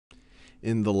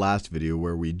in the last video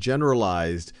where we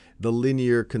generalized the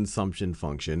linear consumption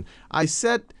function. I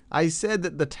said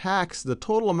that the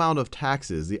total amount of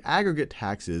taxes, the aggregate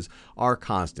taxes, are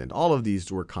constant. All of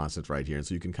these were constant right here, and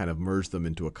so you can kind of merge them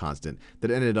into a constant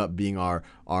that ended up being our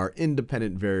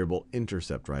independent variable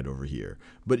intercept right over here.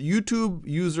 But YouTube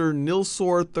user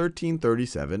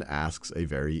Nilsor1337 asks a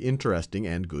very interesting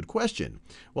and good question.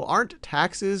 Well, aren't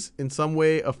taxes in some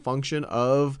way a function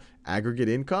of aggregate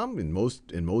income? In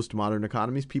most modern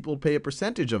economies, people pay a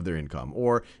percentage of their income,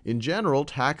 or in general,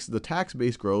 the tax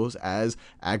base grows as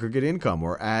aggregate income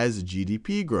or as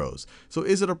GDP grows. So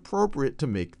is it appropriate to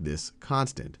make this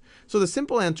constant? So the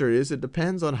simple answer is it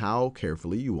depends on how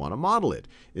carefully you want to model it.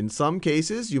 In some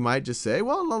cases, you might just say,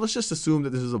 well, no, let's just assume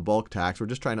that this is a bulk tax. We're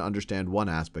just trying to understand one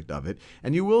aspect of it.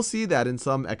 And you will see that in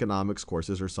some economics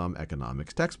courses or some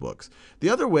economics textbooks. The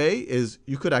other way is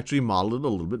you could actually model it a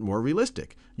little bit more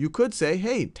realistic. You could say,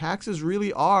 hey, taxes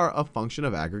really are a function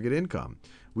of aggregate income.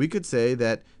 We could say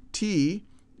that T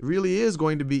really is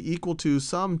going to be equal to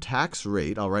some tax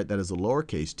rate, I'll write that as a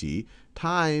lowercase t,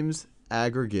 times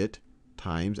aggregate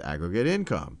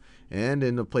income. And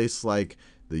in a place like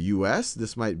the US,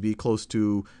 this might be close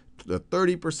to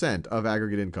 30% of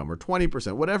aggregate income or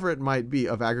 20%, whatever it might be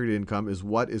of aggregate income is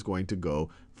what is going to go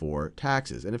for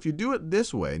taxes. And if you do it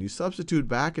this way and you substitute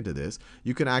back into this,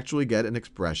 you can actually get an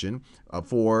expression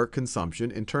for consumption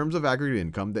in terms of aggregate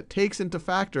income that takes into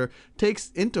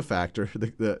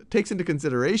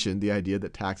consideration the idea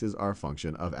that taxes are a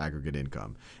function of aggregate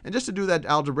income. And just to do that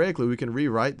algebraically, we can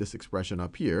rewrite this expression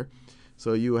up here.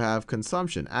 So you have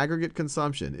consumption, aggregate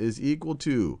consumption is equal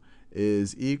to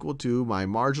my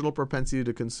marginal propensity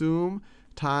to consume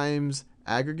times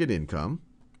aggregate income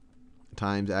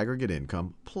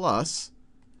plus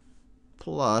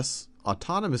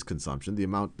autonomous consumption, the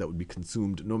amount that would be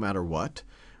consumed no matter what,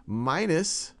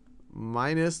 minus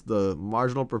the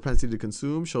marginal propensity to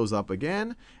consume shows up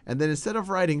again. And then instead of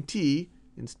writing t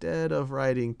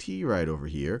right over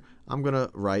here, I'm going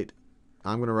to write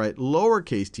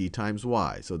lowercase t times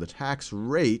y. So the tax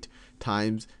rate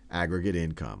times aggregate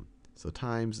income. So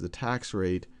times the tax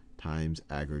rate times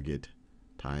aggregate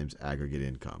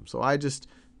income. So I just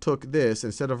took this,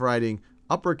 instead of writing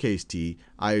uppercase t,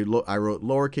 I wrote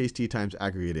lowercase t times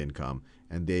aggregate income,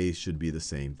 and they should be the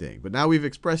same thing. But now we've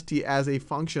expressed t as a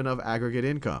function of aggregate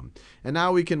income. And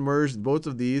now we can merge both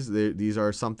of these. These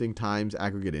are something times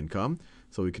aggregate income.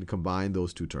 So we can combine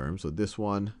those two terms. So this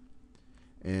one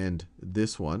and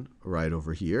this one right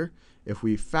over here. If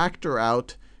we factor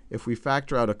out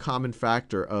a common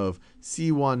factor of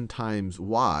C1 times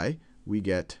y, we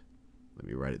get, let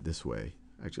me write it this way.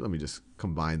 Actually, let me just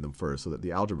combine them first so that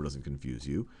the algebra doesn't confuse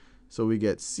you. So we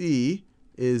get C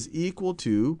is equal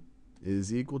to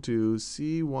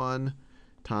C1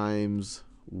 times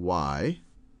y.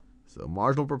 So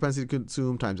marginal propensity to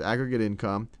consume times aggregate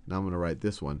income. Now I'm going to write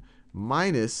this one.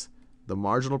 Minus the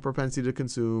marginal propensity to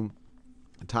consume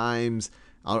times,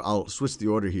 I'll switch the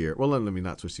order here. Well, let me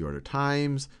not switch the order.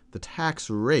 Times the tax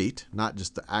rate, not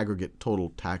just the aggregate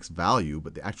total tax value,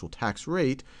 but the actual tax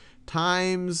rate,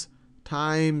 times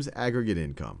aggregate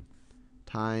income.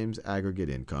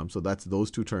 So that's those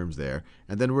two terms there.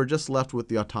 And then we're just left with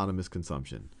the autonomous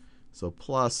consumption. So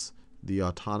plus the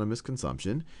autonomous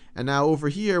consumption. And now over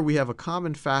here we have a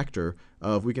common factor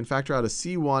of, we can factor out a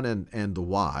C1 and the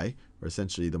y, or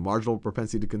essentially the marginal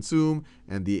propensity to consume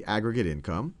and the aggregate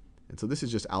income. And so this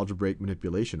is just algebraic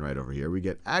manipulation right over here. We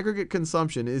get aggregate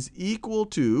consumption is equal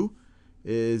to,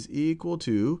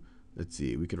 let's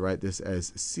see, we could write this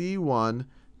as C1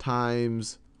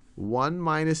 times 1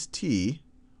 minus t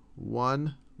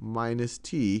times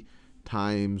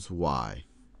y.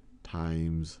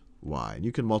 And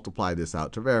you can multiply this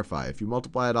out to verify. If you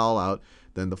multiply it all out,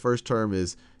 then the first term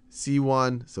is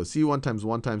C1, so C1 times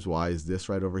 1 times y is this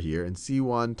right over here, and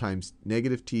C1 times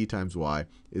negative t times y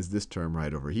is this term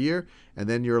right over here, and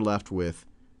then you are left with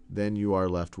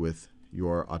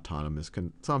your autonomous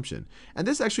consumption. And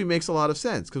this actually makes a lot of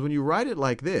sense, because when you write it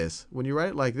like this,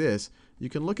 you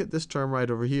can look at this term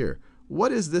right over here.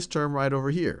 What is this term right over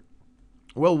here?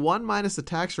 Well, 1 minus the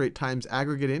tax rate times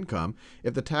aggregate income.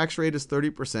 If the tax rate is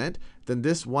 30%, then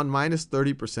this 1 minus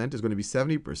 30% is going to be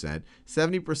 70%.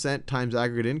 70% times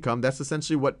aggregate income, that's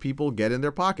essentially what people get in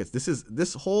their pockets.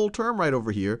 This whole term right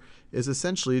over here is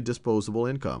essentially disposable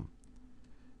income.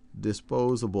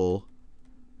 Disposable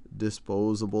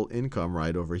income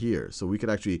right over here. So we could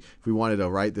actually, if we wanted to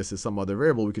write this as some other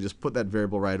variable, we could just put that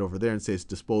variable right over there and say it's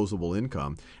disposable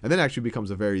income. And then it actually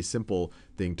becomes a very simple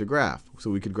thing to graph. So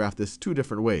we could graph this two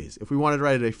different ways. If we wanted to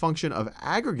write it a function of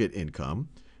aggregate income,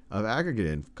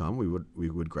 we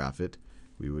would graph it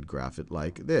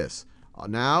like this.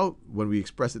 Now, when we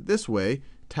express it this way,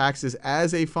 taxes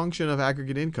as a function of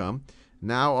aggregate income,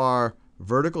 now our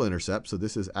vertical intercept, so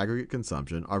this is aggregate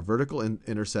consumption, our vertical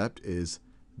intercept is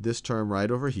this term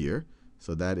right over here,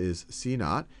 so that is C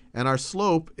naught, and our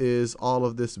slope is all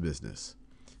of this business.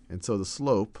 And so the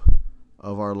slope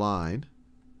of our line,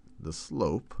 the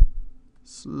slope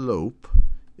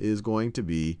is going to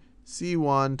be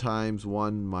C1 times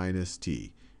 1 minus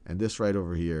T. And this right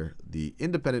over here, the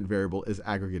independent variable is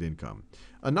aggregate income.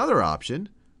 Another option,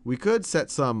 we could set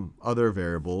some other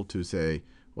variable to say,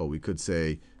 well, we could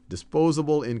say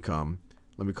disposable income.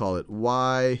 Let me call it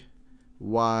y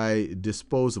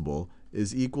disposable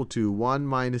is equal to 1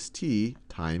 minus T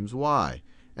times y.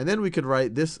 And then we could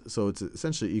write this, so it's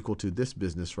essentially equal to this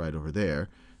business right over there.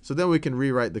 So then we can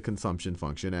rewrite the consumption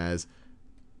function as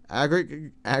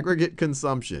aggregate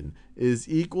consumption is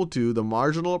equal to the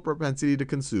marginal propensity to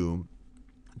consume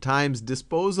times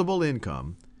disposable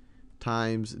income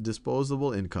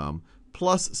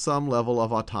plus some level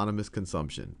of autonomous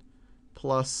consumption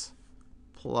plus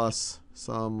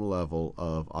some level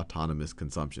of autonomous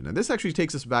consumption. And this actually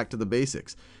takes us back to the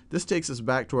basics. This takes us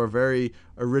back to our very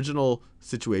original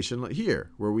situation here,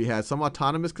 where we had some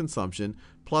autonomous consumption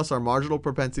plus our marginal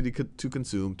propensity to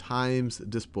consume times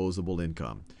disposable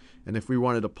income. And if we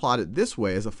wanted to plot it this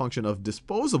way as a function of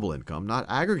disposable income, not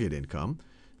aggregate income,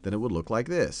 then it would look like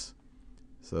this.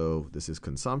 So this is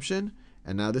consumption,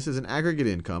 and now this is an aggregate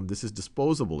income. This is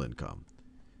disposable income.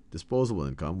 Disposable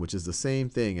income, which is the same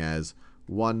thing as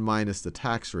 1 minus the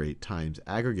tax rate times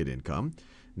aggregate income.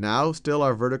 Now, still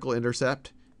our vertical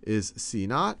intercept is C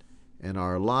naught, and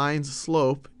our line's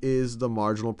slope is the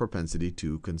marginal propensity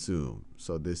to consume.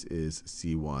 So this is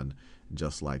C1,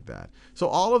 just like that. So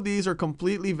all of these are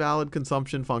completely valid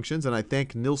consumption functions, and I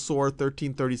thank Nilsor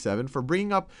 1337 for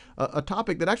bringing up a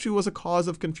topic that actually was a cause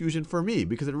of confusion for me,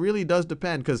 because it really does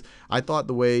depend, because I thought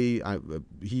the way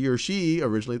he or she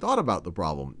originally thought about the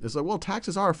problem is like, well,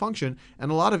 taxes are a function,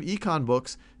 and a lot of econ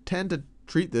books tend to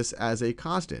treat this as a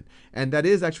constant. And that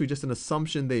is actually just an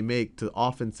assumption they make to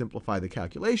often simplify the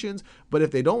calculations. But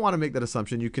if they don't want to make that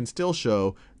assumption, you can still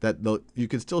show that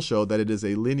it is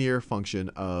a linear function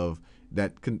of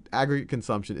that aggregate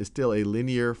consumption is still a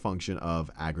linear function of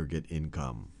aggregate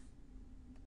income.